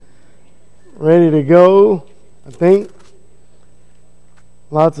ready to go, I think.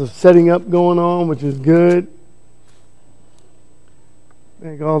 Lots of setting up going on, which is good.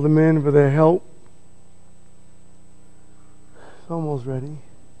 Thank all the men for their help. It's almost ready.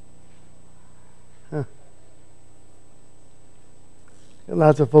 Got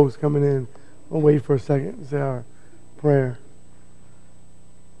lots of folks coming in. We'll wait for a second to say our prayer.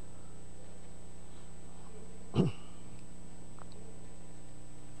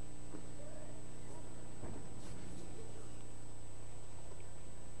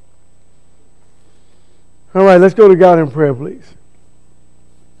 All right, let's go to God in prayer, please.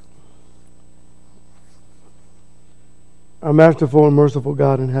 Our masterful and merciful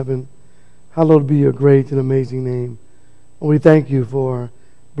God in heaven, hallowed be your great and amazing name. And we thank you for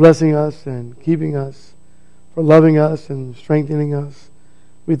blessing us and keeping us, for loving us and strengthening us.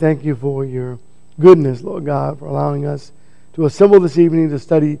 We thank you for your goodness, Lord God, for allowing us to assemble this evening to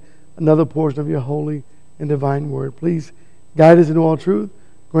study another portion of your holy and divine word. Please guide us into all truth.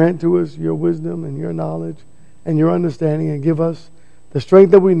 Grant to us your wisdom and your knowledge and your understanding, and give us the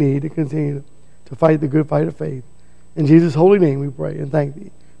strength that we need to continue to fight the good fight of faith. In Jesus' holy name we pray and thank thee.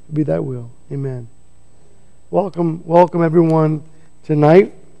 Be thy will. Amen. Welcome everyone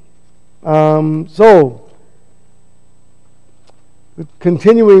tonight.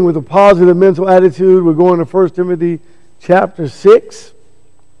 Continuing with a positive mental attitude, we're going to 1 Timothy chapter 6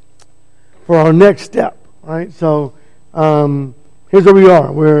 for our next step. Right? So here's where we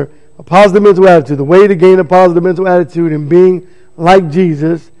are. We're a positive mental attitude. The way to gain a positive mental attitude and being like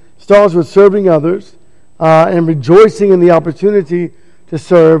Jesus starts with serving others and rejoicing in the opportunity to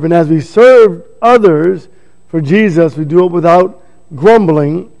serve. And as we serve others for Jesus, we do it without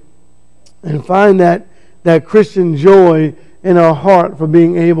grumbling and find that Christian joy in our heart for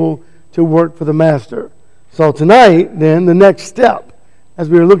being able to work for the Master. So tonight, then, the next step, as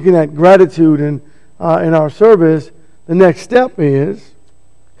we are looking at gratitude in our service, the next step is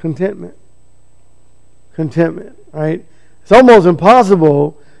contentment. Contentment, right? It's almost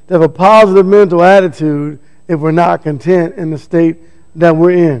impossible to have a positive mental attitude if we're not content in the state that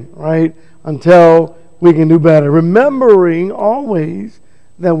we're in, right? Until we can do better. Remembering always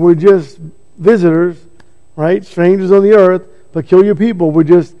that we're just visitors, right? Strangers on the earth, peculiar people. We're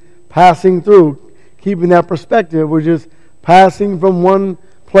just passing through. Keeping that perspective, we're just passing from one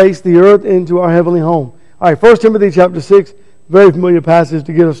place, the earth, into our heavenly home. All right, 1 Timothy chapter 6, very familiar passage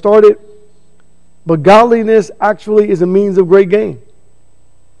to get us started. But godliness actually is a means of great gain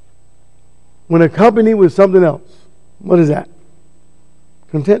when accompanied with something else. What is that?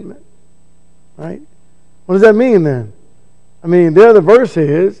 Contentment. Right? What does that mean then? I mean, there the verse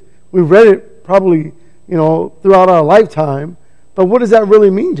is, we've read it probably, throughout our lifetime, but what does that really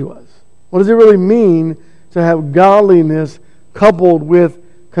mean to us? What does it really mean to have godliness coupled with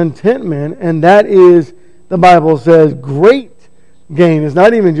contentment? And that is, the Bible says, great gain. It's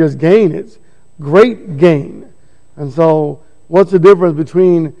not even just gain, it's great gain. And so, what's the difference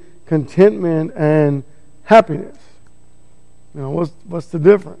between contentment and happiness? What's the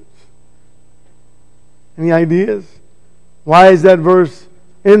difference? Any ideas? Why is that verse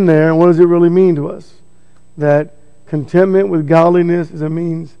in there, and what does it really mean to us? That contentment with godliness is a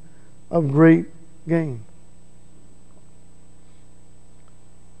means of great gain.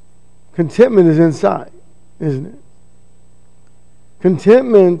 Contentment is inside, isn't it?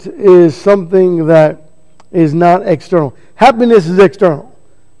 Contentment is something that is not external. Happiness is external.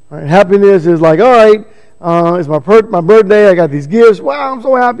 Right? Happiness is like, all right, it's my birthday, I got these gifts. Wow, I'm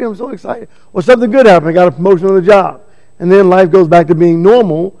so happy, I'm so excited. Well, something good happened, I got a promotion on the job. And then life goes back to being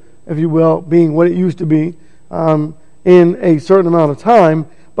normal, if you will, being what it used to be in a certain amount of time.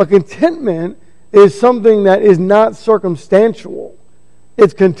 But contentment is something that is not circumstantial.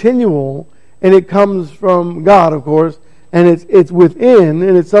 It's continual, and it comes from God, of course. And it's within,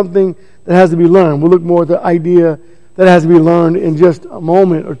 and it's something that has to be learned. We'll look more at the idea that has to be learned in just a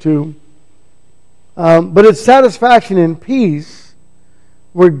moment or two. But it's satisfaction and peace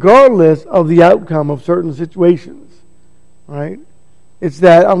regardless of the outcome of certain situations. Right? It's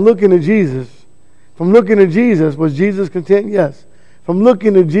that I'm looking at Jesus. If I'm looking at Jesus, was Jesus content? Yes. If I'm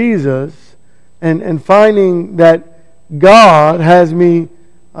looking at Jesus and finding that God has me,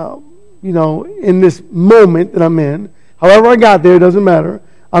 in this moment that I'm in, however I got there, it doesn't matter.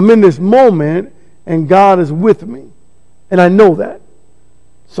 I'm in this moment, and God is with me. And I know that.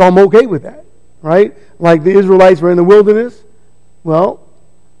 So I'm okay with that. Right? Like the Israelites were in the wilderness. Well,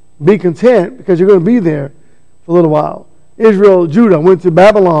 be content because you're going to be there for a little while. Israel, Judah went to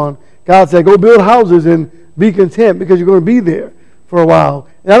Babylon. God said, go build houses and be content because you're going to be there for a while.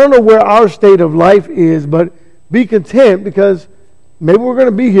 And I don't know where our state of life is, but be content because maybe we're going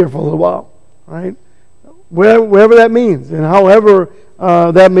to be here for a little while. right? Wherever that means, and however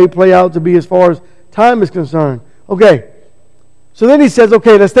that may play out to be as far as time is concerned. Okay, so then he says,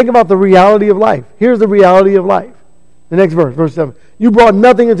 okay, let's think about the reality of life. Here's the reality of life. The next verse, verse 7. You brought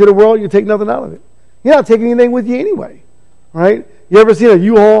nothing into the world, you take nothing out of it. You're not taking anything with you anyway, right? You ever seen a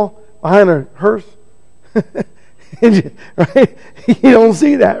U-Haul behind a hearse? Right? You don't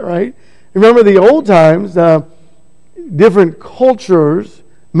see that, right? Remember the old times, different cultures,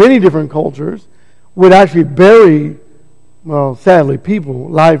 many different cultures, would actually bury, well, sadly, people,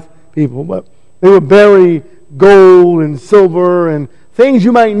 live people, but they would bury gold and silver and things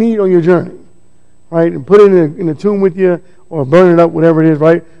you might need on your journey, right? And put it in a tomb with you or burn it up, whatever it is,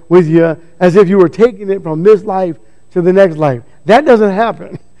 right, with you, as if you were taking it from this life to the next life. That doesn't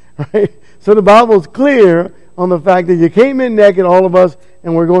happen, right? So the Bible is clear on the fact that you came in naked, all of us,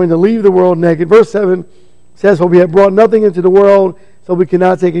 and we're going to leave the world naked. Verse 7 says, for we have brought nothing into the world, so we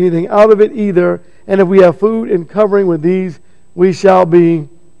cannot take anything out of it either. And if we have food and covering with these, we shall be...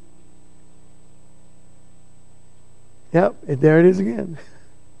 Yep, there it is again.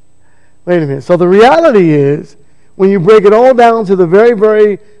 Wait a minute. So the reality is, when you break it all down to the very,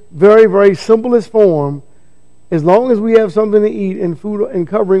 very, very, very simplest form, as long as we have something to eat and food and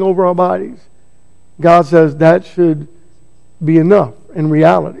covering over our bodies, God says that should be enough in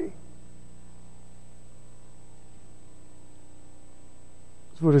reality.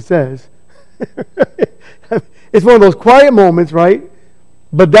 That's what it says. It's one of those quiet moments, right?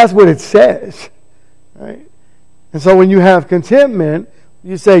 But that's what it says, right? And so when you have contentment,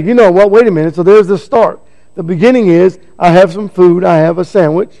 you say, you know what, wait a minute. So there's the start. The beginning is, I have some food, I have a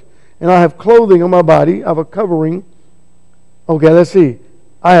sandwich, and I have clothing on my body, I have a covering. Okay, let's see.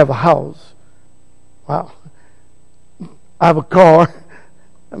 I have a house. Wow. I have a car.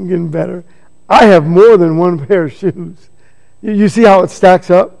 I'm getting better. I have more than one pair of shoes. You see how it stacks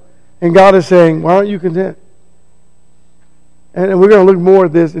up? And God is saying, why aren't you content? And we're going to look more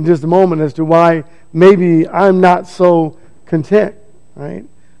at this in just a moment as to why maybe I'm not so content, right?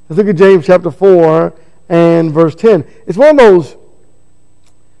 Let's look at James chapter 4 and verse 10. It's one of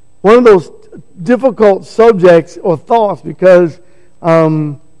those difficult subjects or thoughts because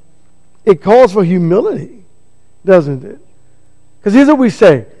it calls for humility, doesn't it? Because here's what we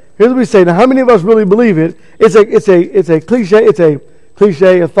say. Now, how many of us really believe it? It's a cliche. It's a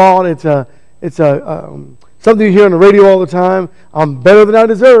cliche, a thought. It's something you hear on the radio all the time. I'm better than I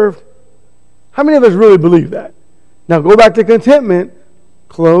deserve. How many of us really believe that? Now go back to contentment.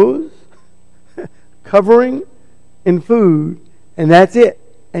 Clothes, covering, and food, and that's it.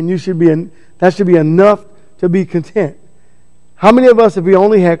 And that should be enough to be content. How many of us, if we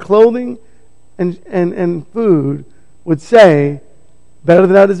only had clothing and food, would say, better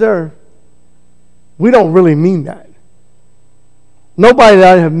than I deserve? We don't really mean that. Nobody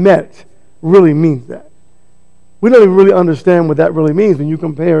that I have met really means that. We don't even really understand what that really means when you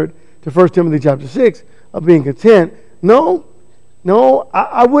compare it to 1 Timothy chapter 6 of being content. No,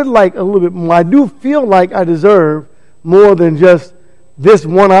 I would like a little bit more. I do feel like I deserve more than just this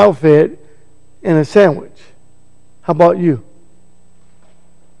one outfit and a sandwich. How about you?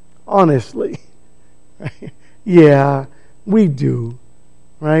 Honestly. Right? Yeah, we do.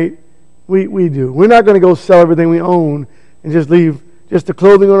 Right? We do. We're not going to go sell everything we own and just leave just the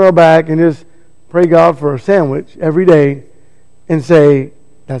clothing on our back and just pray God for a sandwich every day and say,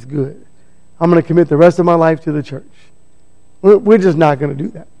 that's good. I'm going to commit the rest of my life to the church. We're just not going to do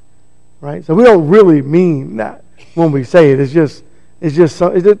that. Right? So we don't really mean that when we say it. It's just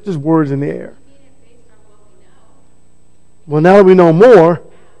words in the air. Well, now that we know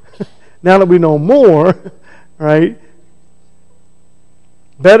more, right?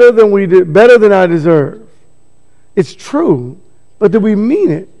 Better than I deserve. It's true, but do we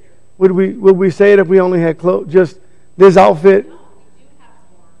mean it? Would we say it if we only had clothes, just this outfit? No, we do have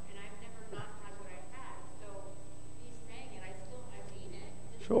more, and I've never not had what I've had. So he's saying it. I mean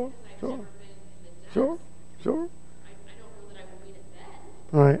it. Sure. I've never been in the depths. Sure. I don't know that I would mean it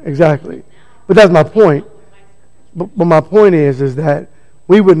then. Right, exactly. But that's my point. But my point is that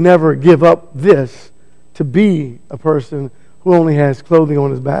we would never give up this to be a person who only has clothing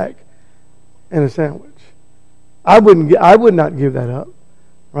on his back and a sandwich. I would not give that up,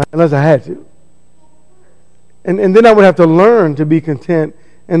 right? Unless I had to. And then I would have to learn to be content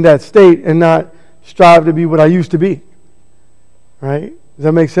in that state and not strive to be what I used to be. Right? Does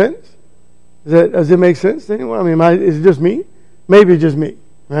that make sense? Does it make sense to anyone? I mean, is it just me? Maybe it's just me,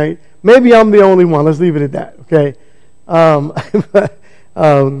 right? Maybe I'm the only one. Let's leave it at that, okay?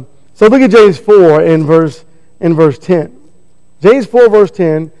 So look at James 4 in verse 10. James 4 verse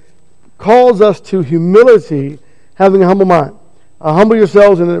 10 calls us to humility, having a humble mind. humble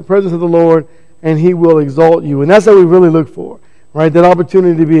yourselves in the presence of the Lord, and He will exalt you. And that's what we really look for, right? That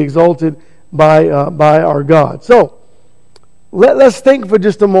opportunity to be exalted by our God. So let's think for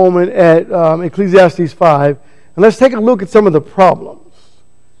just a moment at Ecclesiastes 5, and let's take a look at some of the problems.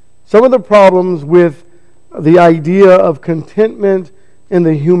 Some of the problems with the idea of contentment in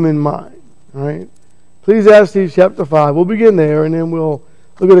the human mind, right? Ecclesiastes chapter 5. We'll begin there, and then we'll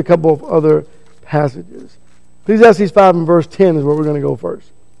look at a couple of other passages. Ecclesiastes 5 and verse 10 is where we're going to go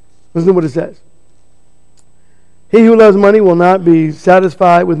first. Listen to what it says. He who loves money will not be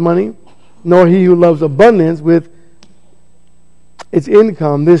satisfied with money, nor he who loves abundance with its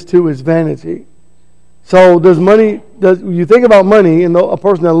income. This too is vanity. So you think about money, and a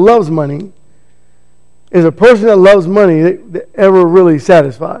person that loves money, is a person that loves money ever really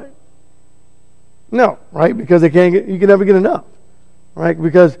satisfied? No, right? Because you can never get enough, right?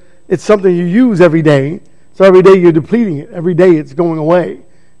 Because it's something you use every day. So every day you're depleting it. Every day it's going away.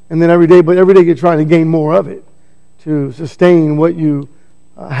 And then every day you're trying to gain more of it to sustain what you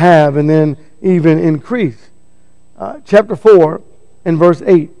have and then even increase. Chapter 4 and verse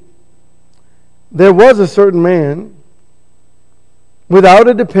 8. There was a certain man without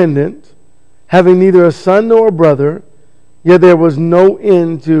a dependent, having neither a son nor a brother, yet there was no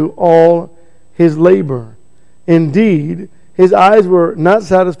end to all his labor. Indeed, his eyes were not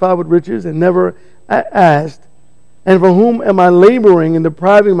satisfied with riches and never asked, and for whom am I laboring and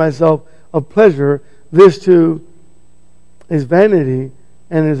depriving myself of pleasure? This too is vanity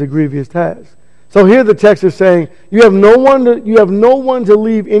and is a grievous task. So here the text is saying you have no one to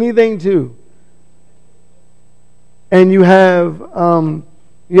leave anything to, and you have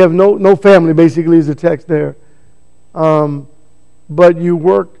no family. Basically, is the text there, but you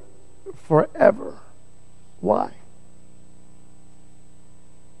work forever. Why?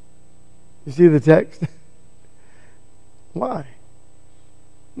 You see the text? Why?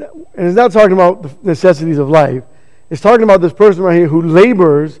 And it's not talking about the necessities of life. It's talking about this person right here who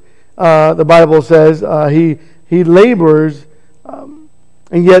labors. The Bible says he labors, and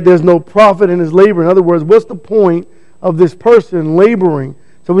yet there's no profit in his labor. In other words, what's the point of this person laboring?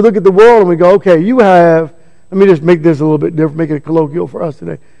 So we look at the world and we go, okay, you have, let me just make this a little bit different, make it colloquial for us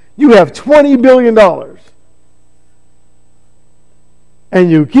today. You have $20 billion. And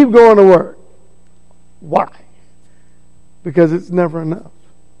you keep going to work. Why? Because it's never enough.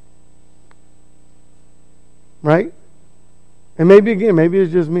 Right? And maybe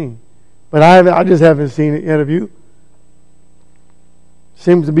it's just me. But I just haven't seen it yet. Have you?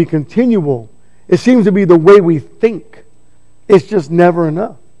 Seems to be continual. It seems to be the way we think. It's just never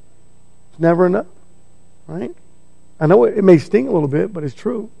enough. It's never enough. Right? I know it may sting a little bit, but it's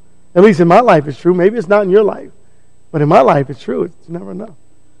true. At least in my life it's true. Maybe it's not in your life. But in my life it's true. It's never enough.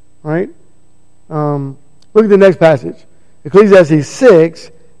 Right? Look at the next passage. Ecclesiastes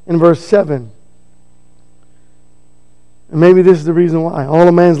 6 and verse 7. And maybe this is the reason why. All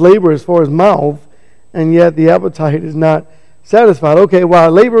a man's labor is for his mouth, and yet the appetite is not satisfied. Okay, well, I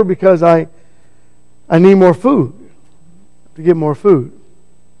labor because I need more food, to get more food.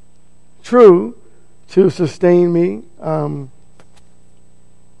 True, to sustain me, but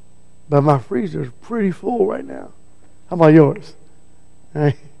my freezer is pretty full right now. How about yours?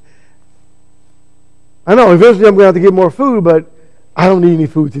 Right? I know eventually I'm going to have to get more food, but I don't need any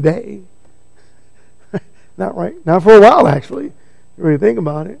food today. Not right. Not for a while, actually. You really think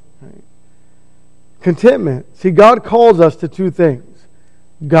about it. Right? Contentment. See, God calls us to two things: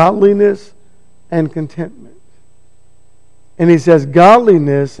 godliness and contentment. And He says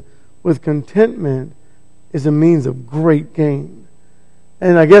godliness with contentment is a means of great gain.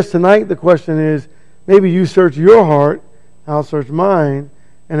 And I guess tonight the question is, maybe you search your heart, I'll search mine,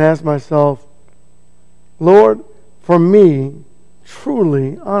 and ask myself, Lord, for me,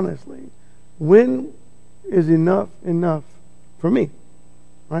 truly, honestly, when is enough for me?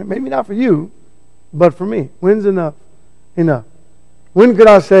 Right? Maybe not for you, but for me. When's enough? When could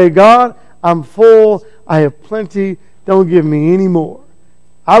I say, God, I'm full, I have plenty, don't give me any more?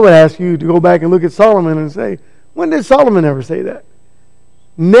 I would ask you to go back and look at Solomon and say, when did Solomon ever say that?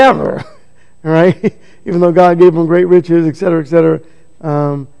 Never. Right? Even though God gave him great riches, etc., etc.,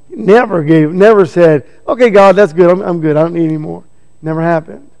 never said, okay, God, that's good, I'm good, I don't need any more. Never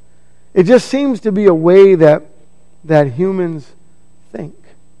happened. It just seems to be a way that humans think.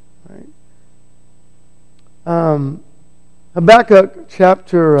 Right? Habakkuk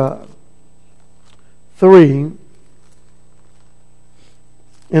chapter 3,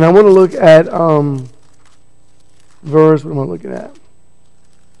 and I want to look at verse, what am I looking at?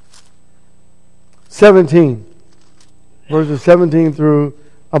 17. Verses 17 through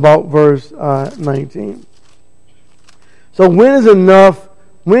about verse 19. So when is enough?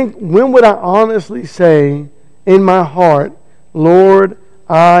 When would I honestly say in my heart, Lord,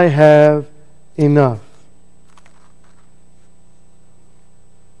 I have enough?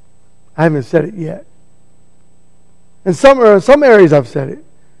 I haven't said it yet. In some areas I've said it.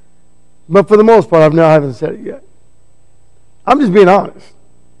 But for the most part, I haven't said it yet. I'm just being honest.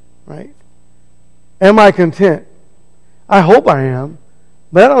 Right? Am I content? I hope I am,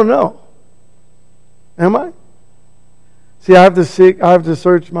 but I don't know. Am I? See, I have to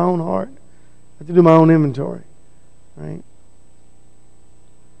search my own heart. I have to do my own inventory. Right?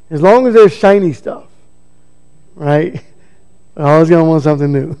 As long as there's shiny stuff, right? I'm always going to want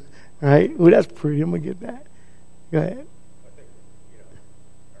something new. Right? Ooh, that's pretty. I'm going to get that. Go ahead. I think,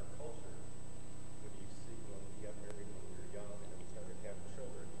 our culture, when you got married when you were young and then you started having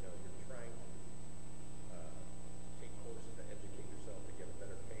children, you're trying to take courses to educate yourself to get a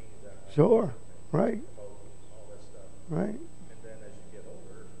better paying job. Sure. Right. All that stuff. Right. And then as you get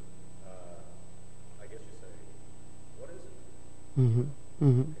older, I guess you say, what is it? Mm-hmm.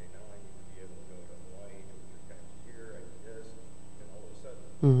 Mm-hmm. Okay, now I need to be able to go to Hawaii 2 or 3 times a year, I do this, and all of a sudden,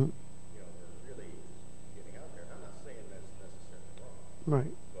 Mm-hmm. we're really getting out there. I'm not saying that's necessarily wrong,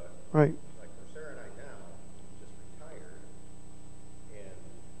 Right. but Right. like for Sarah and I now, we just retired, and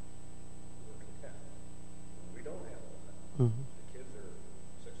we're content. We don't have a lot. Mm-hmm. The kids are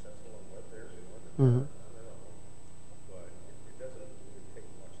successful in what they're doing, and Mm-hmm. they're on their own, but it doesn't really take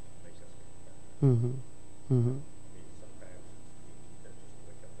much to make us content. Mm-hmm. Mm-hmm. I mean, sometimes it's content just to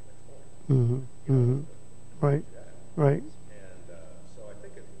wake up the next morning. Mm-hmm. Mm-hmm. Right. That. Right. And so I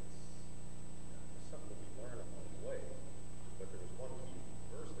think it's something we learn along the way. But there was one key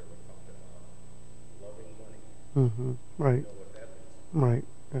verse there we talked about loving money. Mm-hmm. Right. You know what that means? Right.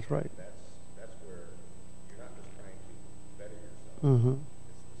 That's right. That's where you're not just trying to better yourself. Mm-hmm.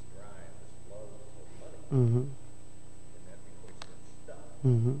 It's this drive, this love for money, Mm-hmm. and that equates with stuff.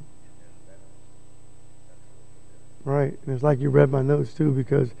 Mm-hmm. And that's Right. And it's like you read my notes too,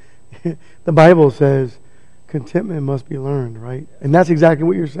 because the Bible says contentment must be learned, right? And that's exactly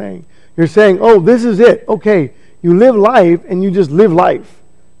what you're saying. You're saying, oh, this is it. Okay, you live life and you just live life.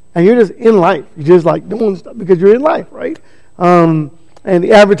 And you're just in life. You're just like doing stuff because you're in life, right? And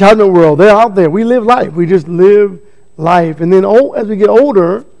the advertisement world, they're out there. We live life. We just live life. And then as we get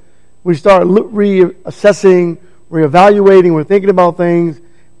older, we start reassessing, reevaluating, we're thinking about things.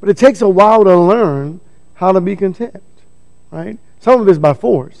 But it takes a while to learn how to be content, right? Some of it's by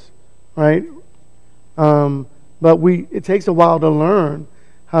force, right? But it takes a while to learn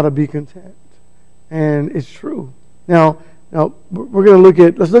how to be content. And it's true. Now we're going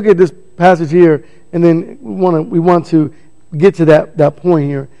to let's look at this passage here, and then we want to get to that point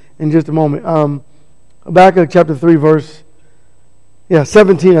here in just a moment. Habakkuk chapter 3 verse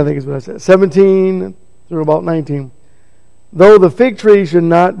 17, I think is what I said. 17 through about 19. Though the fig tree should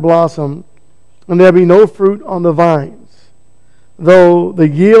not blossom, and there be no fruit on the vines, though the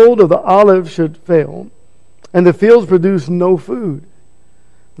yield of the olive should fail, and the fields produce no food,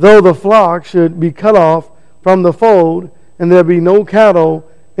 though the flock should be cut off from the fold, and there be no cattle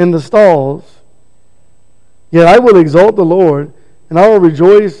in the stalls, yet I will exalt the Lord, and I will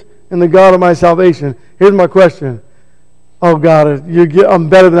rejoice in the God of my salvation. Here's my question. Oh God, I'm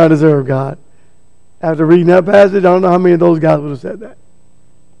better than I deserve, God. After reading that passage, I don't know how many of those guys would have said that.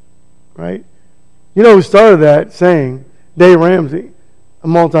 Right? You know who started that saying? Dave Ramsey, a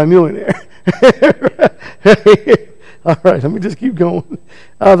multimillionaire. All right, let me just keep going.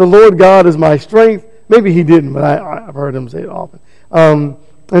 The Lord God is my strength. Maybe he didn't, but I've heard him say it often.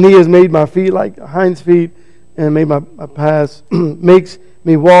 And he has made my feet like hinds feet, and made my paths, makes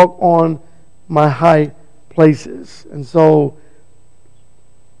me walk on my high places. And so,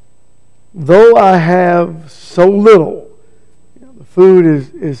 though I have so little, the food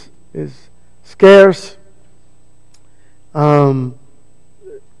is scarce.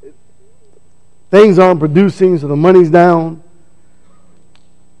 Things aren't producing, so the money's down.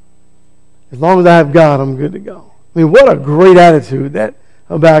 As long as I have God, I'm good to go. I mean, what a great attitude that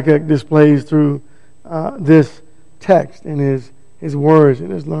Habakkuk displays through this text in his words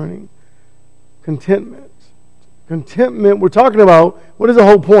and his learning. Contentment. Contentment, we're talking about, what is the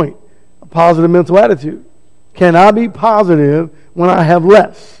whole point? A positive mental attitude. Can I be positive when I have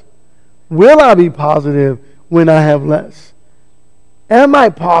less? Will I be positive when I have less? Am I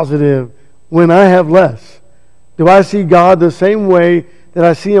positive when I have less? Do I see God the same way that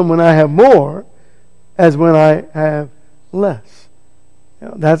I see Him when I have more as when I have less?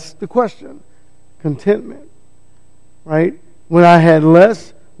 That's the question. Contentment. Right? When I had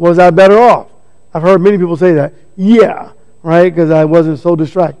less, was I better off? I've heard many people say that. Yeah. Right? Because I wasn't so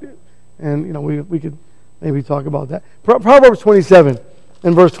distracted. And, we could maybe talk about that. Proverbs 27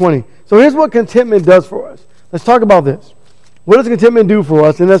 and verse 20. So here's what contentment does for us. Let's talk about this. What does contentment do for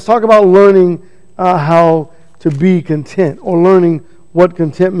us? And let's talk about learning how to be content, or learning what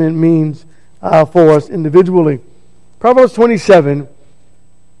contentment means for us individually. Proverbs 27,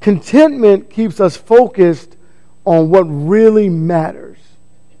 contentment keeps us focused on what really matters.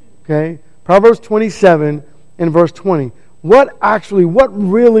 Okay? Proverbs 27 and verse 20. What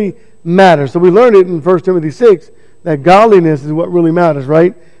really matters? So we learned it in 1 Timothy 6 that godliness is what really matters,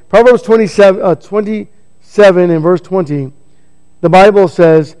 right? Proverbs 27 and verse 20, the Bible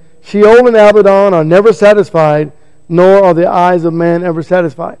says, Sheol and Abaddon are never satisfied, nor are the eyes of man ever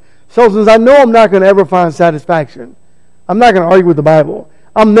satisfied. So since I know I'm not going to ever find satisfaction, I'm not going to argue with the Bible.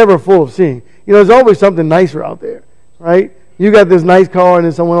 I'm never full of seeing. There's always something nicer out there, right? You got this nice car, and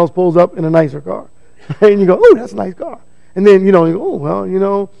then someone else pulls up in a nicer car. Right? And you go, oh, that's a nice car. And then, you go, oh,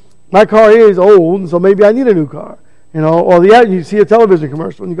 well, my car is old, and so maybe I need a new car. Or you see a television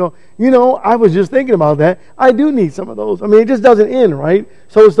commercial, and you go, I was just thinking about that. I do need some of those. I mean, it just doesn't end, right?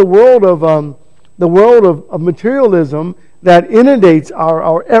 So it's the world of materialism that inundates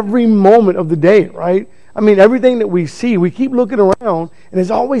our every moment of the day, right? I mean, everything that we see, we keep looking around, and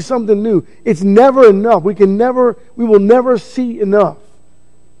there's always something new. It's never enough. We will never see enough.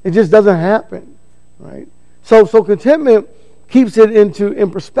 It just doesn't happen, right? So contentment keeps it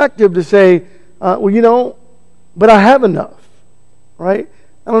in perspective to say, but I have enough, right?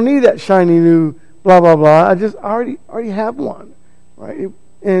 I don't need that shiny new blah blah blah. I already have one, right?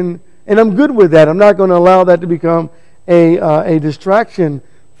 And I'm good with that. I'm not going to allow that to become a distraction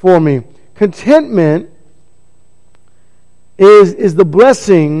for me. Contentment is the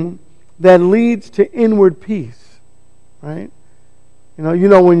blessing that leads to inward peace, right?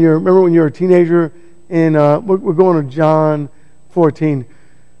 When you're a teenager, and we're going to John 14.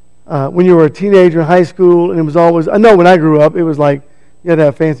 When you were a teenager in high school, and it was always, I know when I grew up, it was like you had to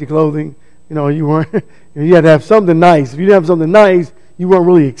have fancy clothing. You weren't. You had to have something nice. If you didn't have something nice, you weren't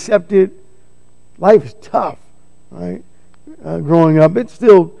really accepted. Life is tough, right? Growing up, it's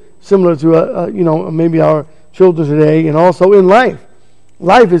still similar to maybe our children today, and also in life.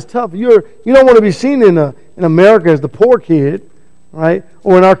 Life is tough. You don't want to be seen in America as the poor kid, right?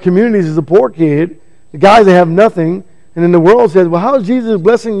 Or in our communities as the poor kid, the guys that have nothing. And then the world says, well, how is Jesus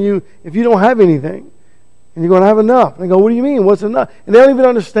blessing you if you don't have anything? And you're going to have enough. And they go, what do you mean? What's enough? And they don't even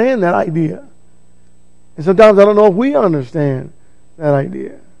understand that idea. And sometimes I don't know if we understand that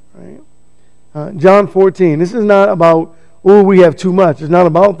idea. Right? John 14. This is not about, we have too much. It's not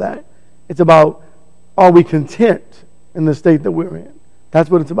about that. It's about, are we content in the state that we're in? That's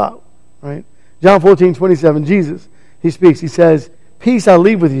what it's about. Right? John 14:27. Jesus, he speaks. He says, peace I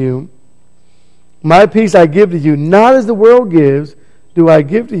leave with you. My peace I give to you, not as the world gives, do I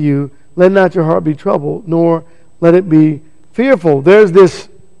give to you. Let not your heart be troubled, nor let it be fearful. There's this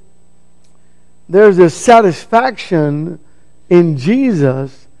satisfaction in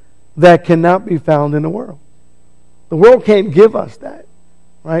Jesus that cannot be found in the world. The world can't give us that,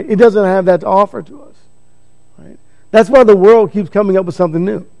 right? It doesn't have that to offer to us, right? That's why the world keeps coming up with something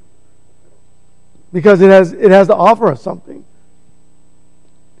new, because it has to offer us something.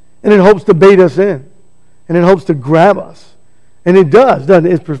 And it hopes to bait us in. And it hopes to grab us. And it does,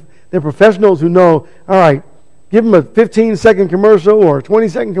 doesn't it? They're professionals who know, all right, give them a 15-second commercial or a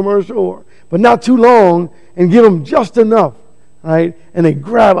 20-second commercial, but not too long, and give them just enough, right? And they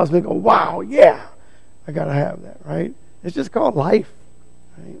grab us and they go, wow, yeah, I got to have that, right? It's just called life,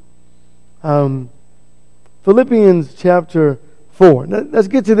 right? Philippians chapter 4. Let's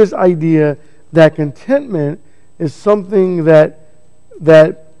get to this idea that contentment is something that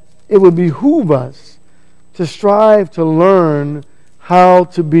it would behoove us to strive to learn how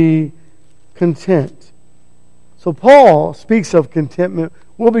to be content. So Paul speaks of contentment.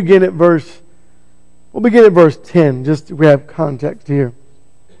 We'll begin at verse 10, just to grab context here.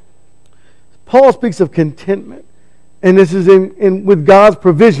 Paul speaks of contentment, and this is in with God's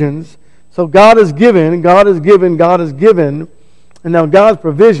provisions. So God has given, and now God's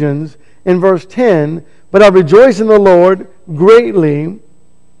provisions in verse 10. But I rejoice in the Lord greatly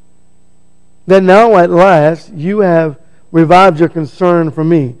that now at last you have revived your concern for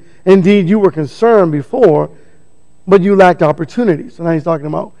me. Indeed, you were concerned before, but you lacked opportunity. So now he's talking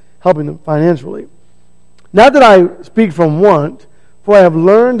about helping them financially. Not that I speak from want, for I have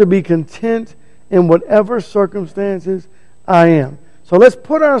learned to be content in whatever circumstances I am. So let's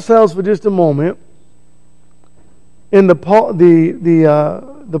put ourselves for just a moment in the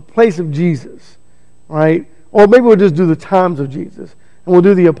place of Jesus, right? Or maybe we'll just do the times of Jesus, and we'll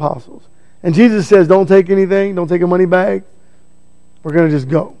do the apostles. And Jesus says, don't take anything, don't take a money bag. We're going to just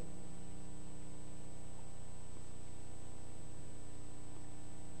go.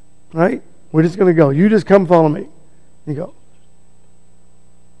 right? We're just going to go. You just come follow me. You go,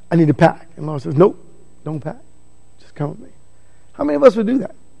 I need to pack. And the Lord says, nope, don't pack. Just come with me. How many of us would do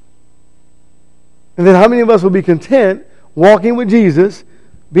that? And then how many of us will be content walking with Jesus,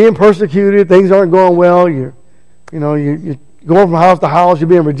 being persecuted, things aren't going well, you're going from house to house, you're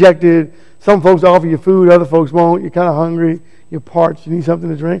being rejected, some folks offer you food, other folks won't, you're kind of hungry, you're parched, you need something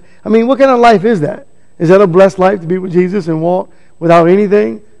to drink. I mean, what kind of life is that? Is that a blessed life to be with Jesus and walk without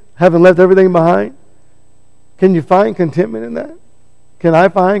anything, having left everything behind? Can you find contentment in that? Can I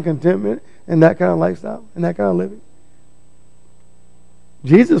find contentment in that kind of lifestyle, in that kind of living?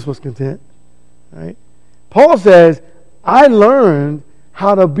 Jesus was content, right? Paul says, I learned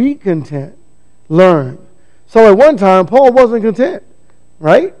how to be content. Learned. So at one time, Paul wasn't content,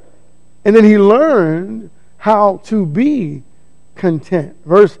 right? And then he learned how to be content.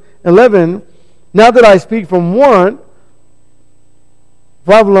 Verse 11, now that I speak from want,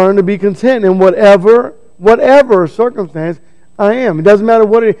 for I've learned to be content in whatever circumstance I am. It doesn't matter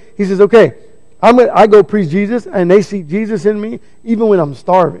what it is. He says, okay, I go preach Jesus, and they see Jesus in me, even when I'm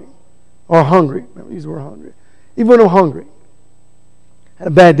starving or hungry. These were hungry. Even when I'm hungry. Had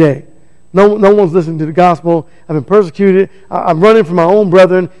a bad day. No one's listening to the gospel. I've been persecuted. I'm running from my own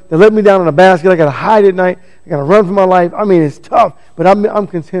brethren. They let me down in a basket. I got to hide at night. I got to run for my life. I mean, it's tough, but I'm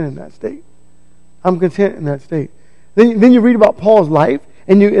content in that state. I'm content in that state. Then you read about Paul's life,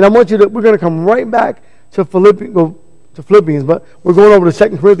 and I want you to. We're going to come right back to Philippians, but we're going over to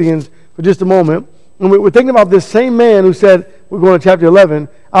 2 Corinthians for just a moment. And we're thinking about this same man who said, we're going to chapter 11,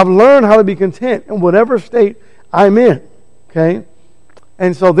 I've learned how to be content in whatever state I'm in. Okay?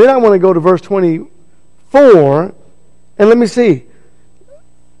 And so then I want to go to verse 24, and let me see.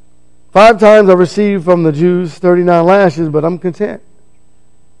 5 times I received from the Jews 39 lashes, but I'm content.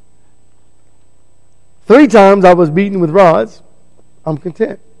 3 times I was beaten with rods. I'm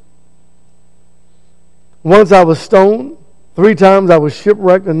content. Once I was stoned. 3 times I was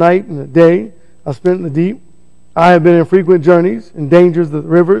shipwrecked a night and a day I spent in the deep. I have been in frequent journeys, in dangers of the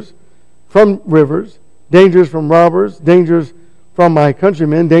rivers, dangers from robbers, dangers from my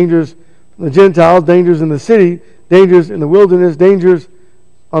countrymen, dangers from the Gentiles, dangers in the city, dangers in the wilderness, dangers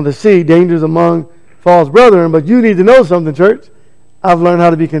on the sea, dangers among false brethren. But you need to know something, church. I've learned how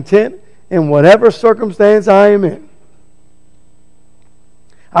to be content in whatever circumstance I am in.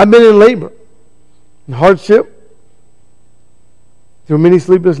 I've been in labor, in hardship, through many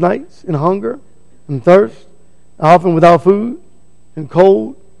sleepless nights, in hunger and thirst, often without food and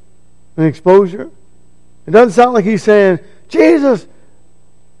cold and exposure. It doesn't sound like he's saying, Jesus,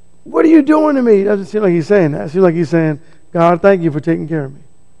 what are you doing to me? It doesn't seem like he's saying that. It seems like he's saying, God, thank you for taking care of me.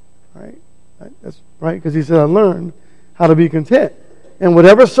 Right? That's right, because he said, I learned how to be content in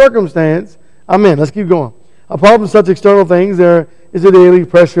whatever circumstance I'm in. Let's keep going. Apart from such external things, there is a daily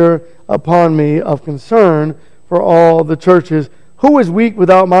pressure upon me of concern for all the churches. Who is weak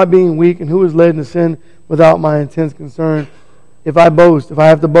without my being weak, and who is led into sin without my intense concern? If I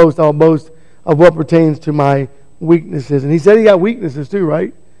have to boast, I'll boast of what pertains to my weaknesses. And he said he got weaknesses too,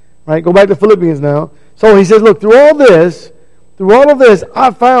 right? Right? Go back to Philippians now. So he says, look, through all of this,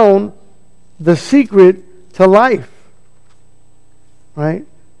 I found the secret to life. Right?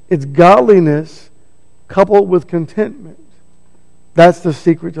 It's godliness coupled with contentment. That's the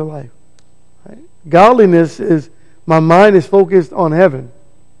secret to life. Right? Godliness is, my mind is focused on heaven.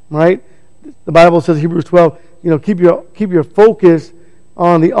 Right? The Bible says, Hebrews 12, keep your focus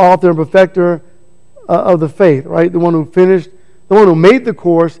on the author and perfecter of the faith, right? The one who made the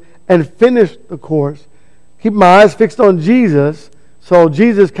course and finished the course. Keep my eyes fixed on Jesus. So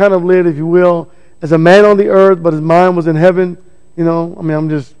Jesus kind of lived, if you will, as a man on the earth, but his mind was in heaven. It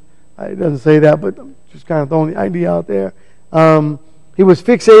doesn't say that, but I'm just kind of throwing the idea out there. He was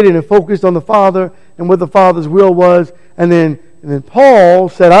fixated and focused on the Father and what the Father's will was. And then Paul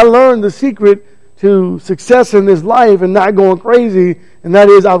said, I learned the secret to success in this life and not going crazy, and that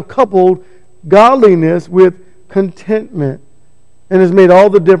is I've coupled godliness with contentment. And it's made all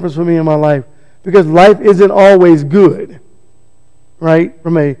the difference for me in my life, because life isn't always good, right,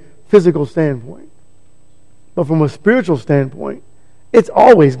 from a physical standpoint. But from a spiritual standpoint, it's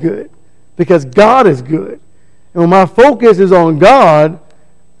always good, because God is good. And when my focus is on God,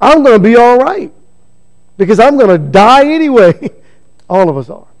 I'm going to be all right, because I'm going to die anyway. All of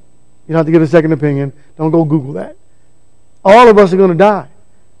us are. You don't have to get a second opinion. Don't go Google that. All of us are going to die.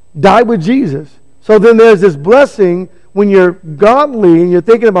 Die with Jesus. So then there's this blessing when you're godly and you're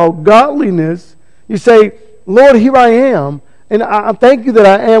thinking about godliness. You say, Lord, here I am. And I thank you that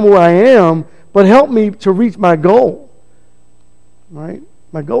I am where I am, but help me to reach my goal. Right?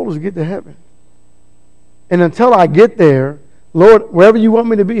 My goal is to get to heaven. And until I get there, Lord, wherever you want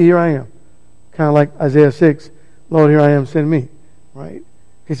me to be, here I am. Kind of like Isaiah 6, Lord, here I am, send me. Right?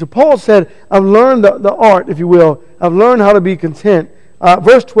 Okay, so Paul said, I've learned the art, if you will. I've learned how to be content.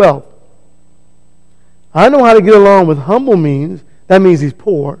 Verse 12. I know how to get along with humble means. That means he's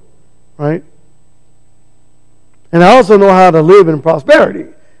poor. Right? And I also know how to live in prosperity.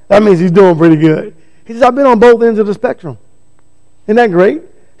 That means he's doing pretty good. He says, I've been on both ends of the spectrum. Isn't that great?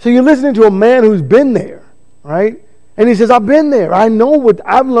 So you're listening to a man who's been there, right? And he says, I've been there. I know what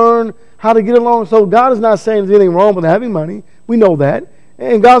I've learned how to get along. So God is not saying there's anything wrong with having money. We know that.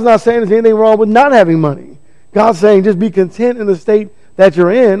 And God's not saying there's anything wrong with not having money. God's saying just be content in the state that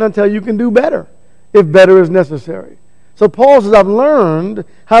you're in until you can do better, if better is necessary. So Paul says, I've learned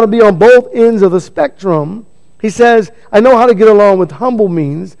how to be on both ends of the spectrum. He says, I know how to get along with humble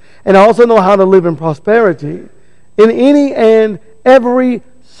means, and I also know how to live in prosperity. In any and every...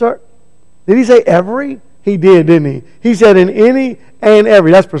 Did he say every? He did, didn't he? He said in any and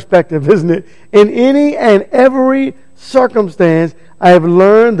every. That's perspective, isn't it? In any and every circumstance, I have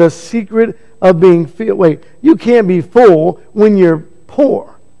learned the secret of being filled. Wait, you can't be full when you're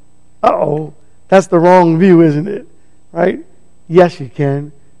poor. Uh-oh. That's the wrong view, isn't it? Right? Yes, you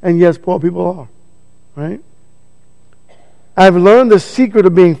can. And yes, poor people are. Right? I've learned the secret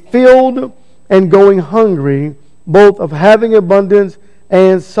of being filled and going hungry, both of having abundance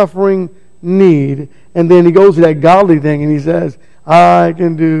and suffering need. And then he goes to that godly thing and he says, I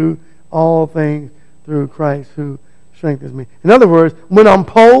can do all things through Christ who strengthens me. In other words, when I'm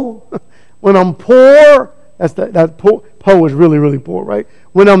poor, that poor is really, really poor, right?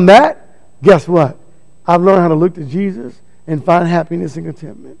 When I'm that, guess what? I've learned how to look to Jesus and find happiness and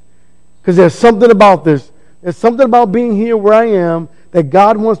contentment. Because there's something about this. There's something about being here where I am that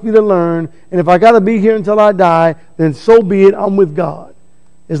God wants me to learn. And if I got to be here until I die, then so be it. I'm with God.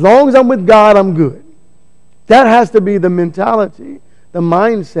 As long as I'm with God, I'm good. That has to be the mentality, the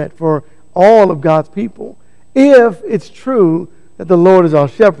mindset for all of God's people. If it's true that the Lord is our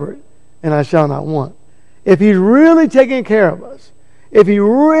shepherd and I shall not want. If He's really taking care of us, if He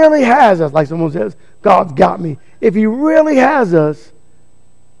really has us, like someone says, God's got me. If He really has us,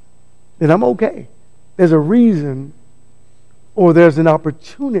 then I'm okay. There's a reason or there's an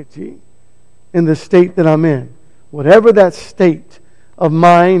opportunity in the state that I'm in. Whatever that state of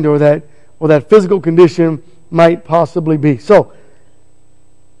mind or that physical condition might possibly be. So,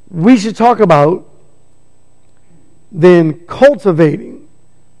 we should talk about then cultivating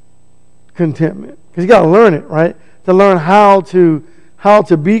contentment. Because you got to learn it, right? To learn how to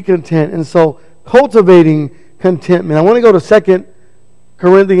be content. And so, cultivating contentment. I want to go to 2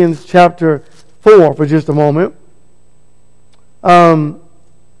 Corinthians chapter 4 for just a moment.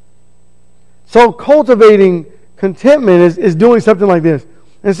 So cultivating contentment is doing something like this.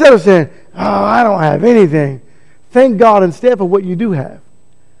 Instead of saying, oh, I don't have anything, thank God instead for what you do have.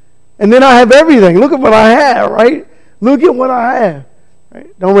 And then I have everything. Look at what I have, right? Look at what I have.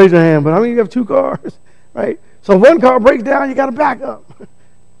 Right? Don't raise your hand, but I mean you have 2 cars, right? So if one car breaks down, you got to back up.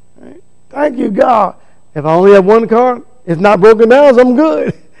 Right? Thank you, God. If I only have 1 car, it's not broken down, so I'm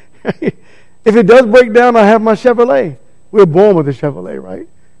good. If it does break down, I have my Chevrolet. We're born with a Chevrolet, right?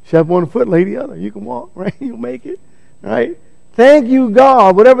 Chef 1 foot, lay the other. You can walk, right? You'll make it, right? Thank you,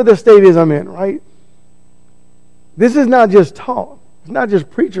 God, whatever the state is I'm in, right? This is not just talk. It's not just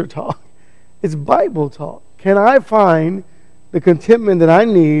preacher talk. It's Bible talk. Can I find the contentment that I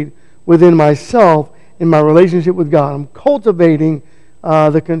need within myself in my relationship with God? I'm cultivating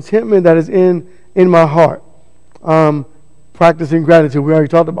the contentment that is in my heart. Practicing gratitude. We already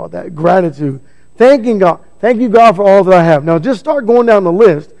talked about that. Gratitude. Thanking God. Thank you, God, for all that I have. Now, just start going down the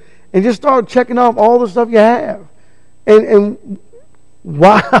list and just start checking off all the stuff you have. And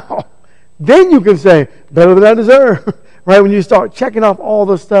wow. Then you can say, better than I deserve. Right? When you start checking off all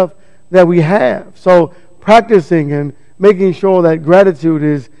the stuff that we have. So, practicing and making sure that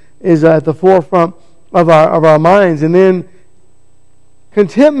gratitude is at the forefront of our minds. And then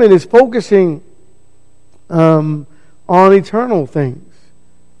contentment is focusing on eternal things,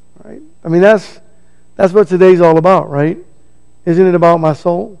 right? I mean, that's what today's all about, right? Isn't it about my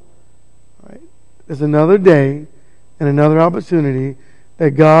soul? Right? There's another day and another opportunity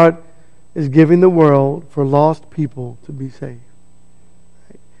that God is giving the world for lost people to be saved.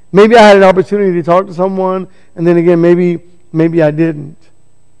 Right? Maybe I had an opportunity to talk to someone, and then again, maybe I didn't.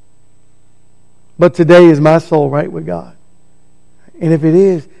 But today is my soul right with God. And if it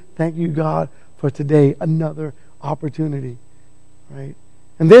is, thank you, God, for today, another opportunity, right?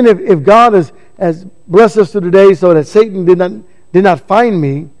 And then if God has blessed us to today so that Satan did not find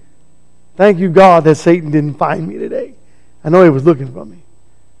me, thank you, God, that Satan didn't find me today. I know he was looking for me,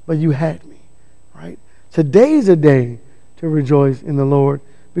 but you had me, right? Today's a day to rejoice in the Lord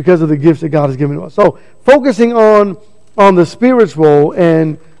because of the gifts that God has given to us. So focusing on the spiritual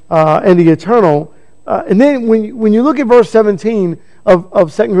and the eternal, and then when you look at verse 17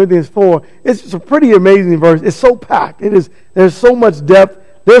 of 2 Corinthians 4, it's a pretty amazing verse. It's so packed. There's so much depth.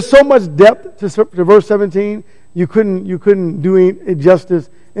 There's so much depth to verse 17. You couldn't do it justice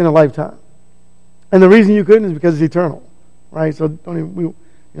in a lifetime. And the reason you couldn't is because it's eternal, right? So don't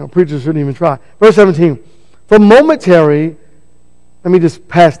even, preachers shouldn't even try. Verse 17, for momentary, let me just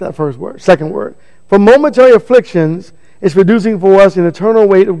pass that second word. For momentary afflictions is producing for us an eternal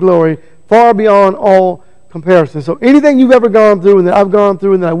weight of glory far beyond all comparison. So anything you've ever gone through and that I've gone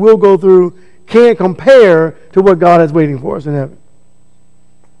through and that I will go through can't compare to what God has waiting for us in heaven.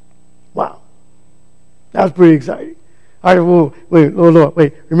 Wow. That's pretty exciting. All right, well,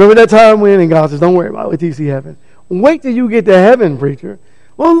 wait. Remember that time when, and God says, don't worry about it, wait till you see heaven. Wait till you get to heaven, preacher.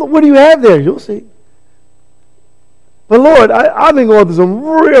 Well, what do you have there? You'll see. But Lord, I've been going through some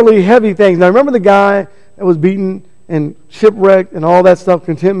really heavy things. Now, remember the guy that was beaten and shipwrecked and all that stuff,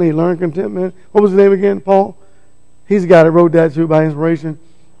 contentment, he learned contentment. What was his name again, Paul? He's the guy that wrote that too by inspiration.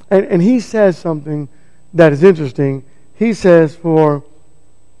 And he says something that is interesting. He says what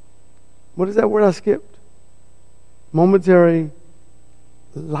is that word I skipped? Momentary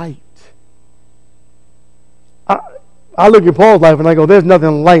light. I look at Paul's life and I go, there's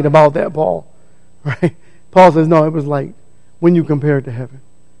nothing light about that, Paul. Right? Paul says, no, it was light when you compare it to heaven.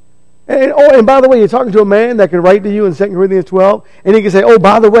 And by the way, you're talking to a man that can write to you in 2 Corinthians 12, and he can say, oh,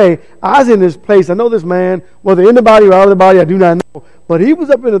 by the way, I was in this place. I know this man, whether in the body or out of the body, I do not know. But he was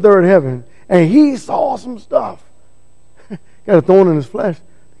up in the third heaven, and he saw some stuff. Got a thorn in his flesh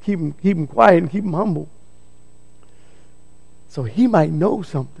to keep him quiet and keep him humble. So he might know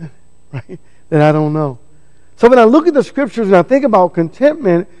something, right, that I don't know. So when I look at the scriptures and I think about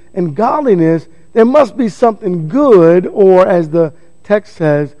contentment and godliness, there must be something good, or as the text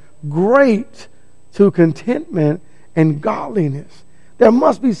says, great to contentment and godliness. There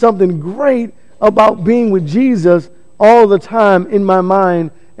must be something great about being with Jesus all the time in my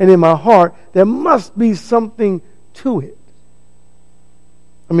mind and in my heart. There must be something to it.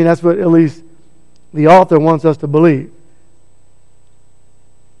 I mean, that's what at least the author wants us to believe.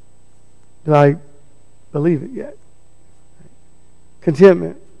 Do I believe it yet?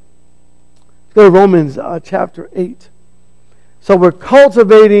 Contentment. Let's go to Romans chapter 8. So we're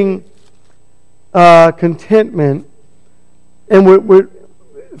cultivating contentment, and we're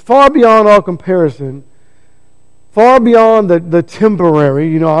far beyond all comparison, far beyond the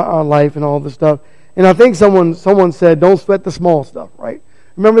temporary, our life and all this stuff. And I think someone said, don't sweat the small stuff, right?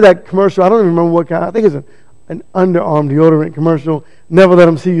 Remember that commercial? I don't even remember what kind. I think it's an underarm deodorant commercial. Never let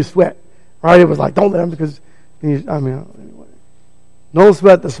them see you sweat. Right? It was like, don't let them, because, anyway. Don't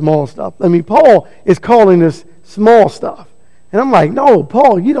sweat the small stuff. I mean, Paul is calling this small stuff. And I'm like, no,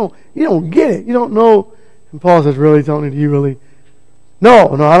 Paul, you don't get it. You don't know. And Paul says, really, Tony, do you really?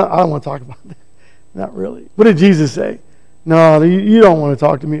 No, I don't want to talk about that. Not really. What did Jesus say? No, you don't want to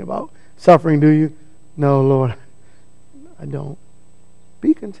talk to me about suffering, do you? No, Lord, I don't.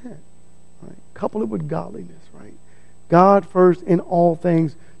 Be content. Right? Couple it with godliness, right? God first in all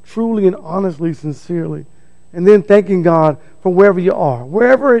things, truly and honestly, sincerely. And then thanking God for wherever you are,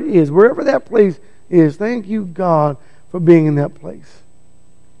 wherever it is, wherever that place is. Thank you, God, for being in that place.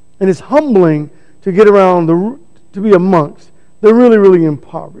 And it's humbling to get around, to be amongst the really, really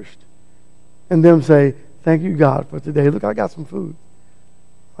impoverished. And them say, thank you, God, for today. Look, I got some food.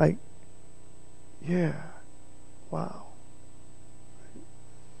 Like, yeah, wow.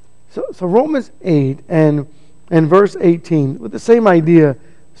 So Romans 8 and verse 18, with the same idea,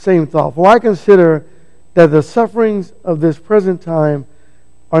 same thought. For I consider that the sufferings of this present time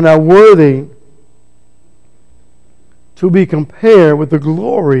are not worthy to be compared with the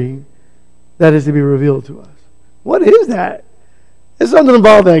glory that is to be revealed to us. What is that? There's something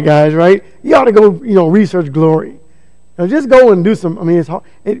about that, guys, right? You ought to go, research glory. Just go and do some. I mean, it's hard.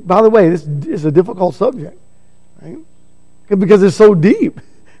 By the way, this is a difficult subject, right? Because it's so deep.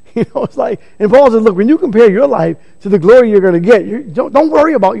 It's like, and Paul says, look, when you compare your life to the glory you're going to get, don't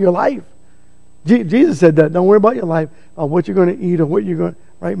worry about your life. Jesus said that. Don't worry about your life, what you're going to eat or what you're going to,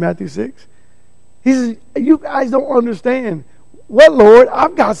 right? Matthew 6. He says, you guys don't understand. What, Lord?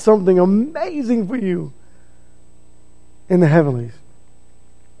 I've got something amazing for you in the heavenlies.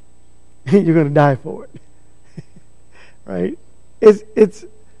 You're going to die for it. Right? Is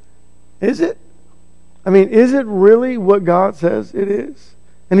it? I mean, is it really what God says it is?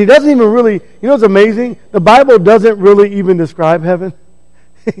 And he doesn't even really, what's amazing? The Bible doesn't really even describe heaven.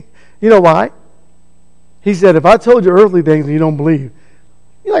 You know why? He said, if I told you earthly things and you don't believe,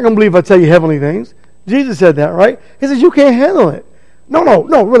 you're not going to believe if I tell you heavenly things. Jesus said that, right? He says, you can't handle it. No,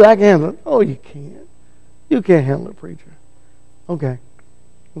 really, I can handle it. Oh, you can't. You can't handle it, preacher. Okay.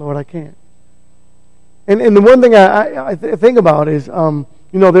 Lord, I can't. And the one thing I think about is,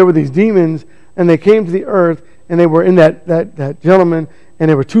 there were these demons, and they came to the earth, and they were in that gentleman, and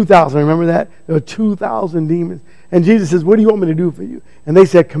there were 2,000. Remember that? There were 2,000 demons. And Jesus says, what do you want me to do for you? And they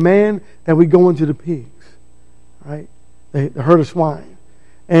said, command that we go into the pigs, right? The herd of swine.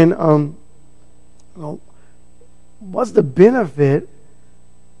 And what's the benefit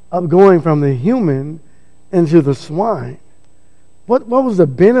of going from the human into the swine? What was the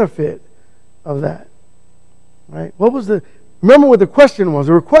benefit of that? Right? Remember what the question was.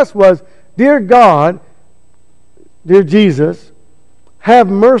 The request was, dear God, dear Jesus, have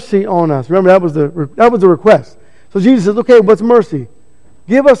mercy on us. Remember, that was the request. So Jesus says, okay, what's mercy?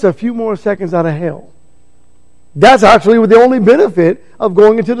 Give us a few more seconds out of hell. That's actually the only benefit of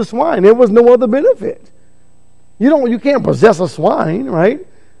going into the swine. There was no other benefit. You can't possess a swine, right?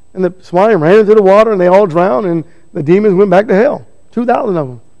 And the swine ran into the water and they all drowned and the demons went back to hell. 2,000 of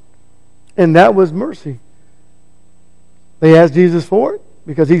them. And that was mercy. They asked Jesus for it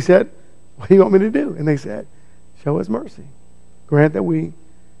because he said, what do you want me to do? And they said, show us mercy. Grant that we,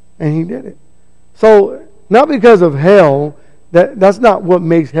 and he did it. So, not because of hell, that's not what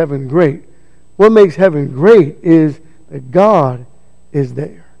makes heaven great. What makes heaven great is that God is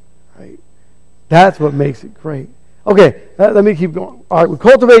there. Right? That's what makes it great. Okay, let me keep going. All right, we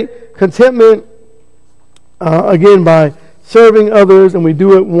cultivate contentment, again, by serving others, and we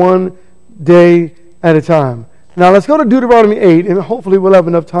do it one day at a time. Now, let's go to Deuteronomy 8, and hopefully we'll have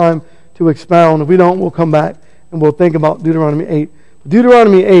enough time to expound. If we don't, we'll come back and we'll think about Deuteronomy 8.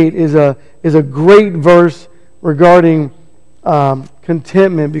 Deuteronomy 8 is a great verse regarding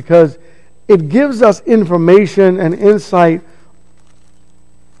contentment because it gives us information and insight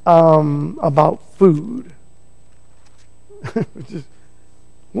about food.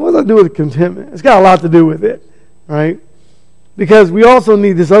 What does that do with contentment? It's got a lot to do with it, right? Because we also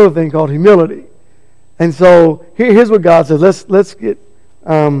need this other thing called humility. And so here's what God says. Let's get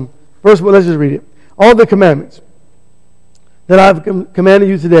first of all, let's just read it. All the commandments that I've commanded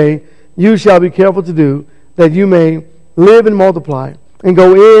you today, you shall be careful to do, that you may live and multiply, and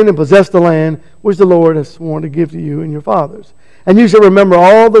go in and possess the land which the Lord has sworn to give to you and your fathers. And you shall remember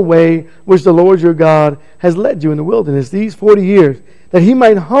all the way which the Lord your God has led you in the wilderness these 40 years, that he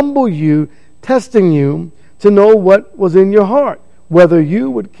might humble you, testing you to know what was in your heart, whether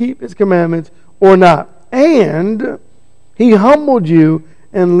you would keep his commandments or not. And he humbled you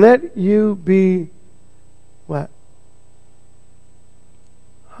and let you be what?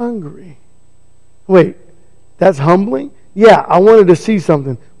 Hungry. Wait, that's humbling? Yeah, I wanted to see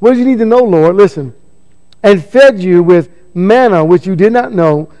something. What do you need to know, Lord? Listen. And fed you with manna which you did not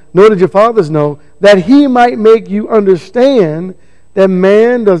know, nor did your fathers know, that he might make you understand that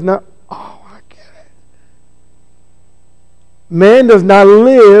man does not... Oh, I get it. Man does not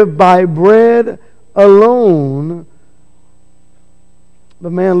live by bread alone,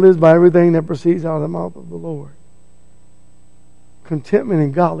 but man lives by everything that proceeds out of the mouth of the Lord. Contentment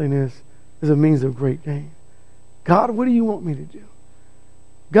and godliness is a means of great gain. God, what do you want me to do?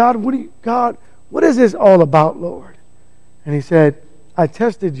 God, what is this all about, Lord? And he said, I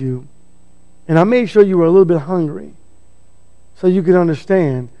tested you, and I made sure you were a little bit hungry so you can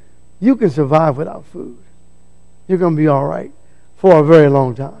understand you can survive without food. You're going to be all right for a very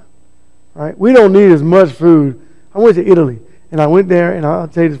long time. Right? We don't need as much food. I went to Italy, and I went there, and I'll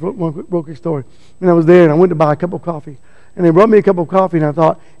tell you this one quick story. And I was there, and I went to buy a cup of coffee. And they brought me a cup of coffee, and I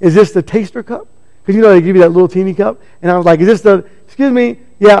thought, is this the taster cup? Because they give you that little teeny cup. And I was like, is this excuse me,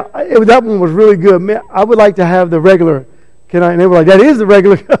 yeah, that one was really good. Man, I would like to have the regular. Can I? And they were like, that is the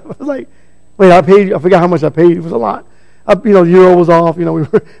regular cup. I was like, wait, I forgot how much I paid. It was a lot. The euro was off,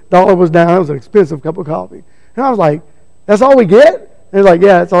 dollar was down. It was an expensive cup of coffee. And I was like, that's all we get? And they're like,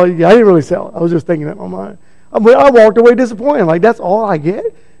 yeah, that's all you get. I didn't really sell it. I was just thinking that in my mind. I walked away disappointed. Like, that's all I get?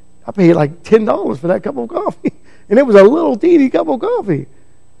 I paid like $10 for that cup of coffee. And it was a little teeny cup of coffee.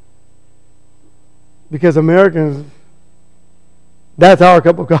 Because Americans, that's our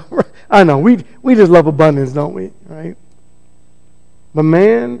cup of coffee. I know, we just love abundance, don't we? Right? But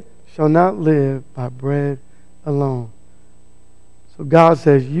man shall not live by bread alone. So God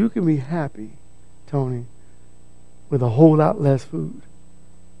says, you can be happy, Tony, with a whole lot less food.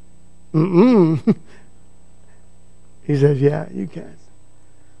 He says, yeah, you can.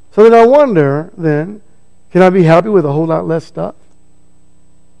 So then I wonder, can I be happy with a whole lot less stuff?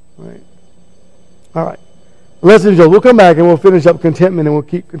 Right? All right. Let's enjoy. We'll come back and we'll finish up contentment and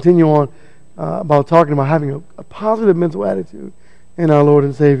we'll continue on about talking about having a positive mental attitude in our Lord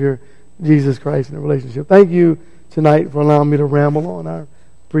and Savior, Jesus Christ in a relationship. Thank you tonight for allowing me to ramble on. I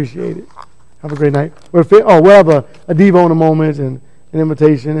appreciate it. Have a great night. We'll have a Devo in a moment and an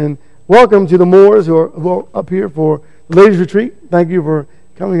invitation. And welcome to the Moors who are up here for the ladies' retreat. Thank you for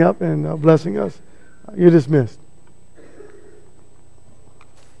coming up and blessing us. You're dismissed.